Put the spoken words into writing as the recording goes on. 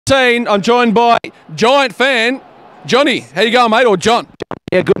13. I'm joined by Giant fan, Johnny. How you going, mate? Or John?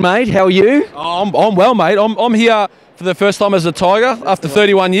 Yeah, good, mate. How are you? I'm well, mate. I'm here for the first time as a Tiger after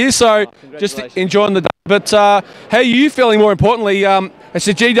 31 years, so just enjoying the day. But how are you feeling, more importantly? It's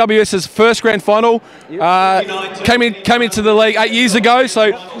the GWS's first grand final. Came into the league 8 years ago,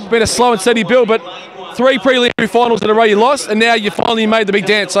 so it's been a slow and steady build, but 3 preliminary finals in a row you lost, and now you finally made the big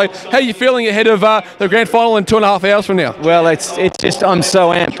dance. So how are you feeling ahead of the grand final in 2.5 hours from now? Well, it's just, I'm so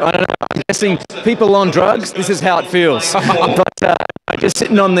amped. I don't know, I'm guessing people on drugs, this is how it feels. But just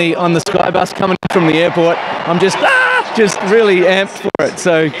sitting on the sky bus coming from the airport, I'm just really amped for it,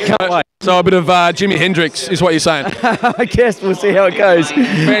 so can't wait. So a bit of Jimi Hendrix is what you're saying? I guess we'll see how it goes.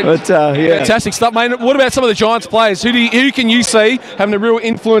 But, yeah. Fantastic stuff, mate. What about some of the Giants players? Who can you see having a real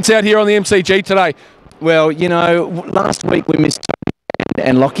influence out here on the MCG today? Well, you know, last week we missed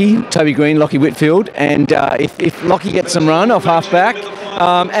Toby Green, Lockie Whitfield, and if Lockie gets some run off half back,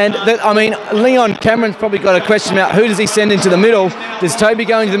 I mean, Leon Cameron's probably got a question about who does he send into the middle. Does Toby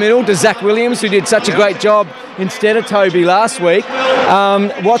go into the middle? Does Zach Williams, who did such a great job instead of Toby last week,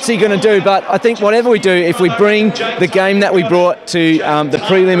 what's he going to do? But I think whatever we do, if we bring the game that we brought to the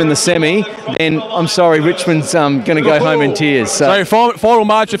prelim and the semi, then I'm sorry, Richmond's going to go home in tears. So final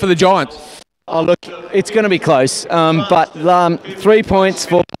margin for the Giants? Oh, look, it's going to be close, but 3 points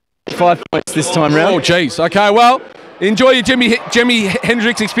for 5 points this time round. Oh, jeez. Okay, well, enjoy your Jimi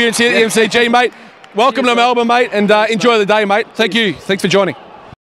Hendrix experience here at the MCG, mate. Welcome to Melbourne, mate, and enjoy the day, mate. Thank you. Thanks for joining.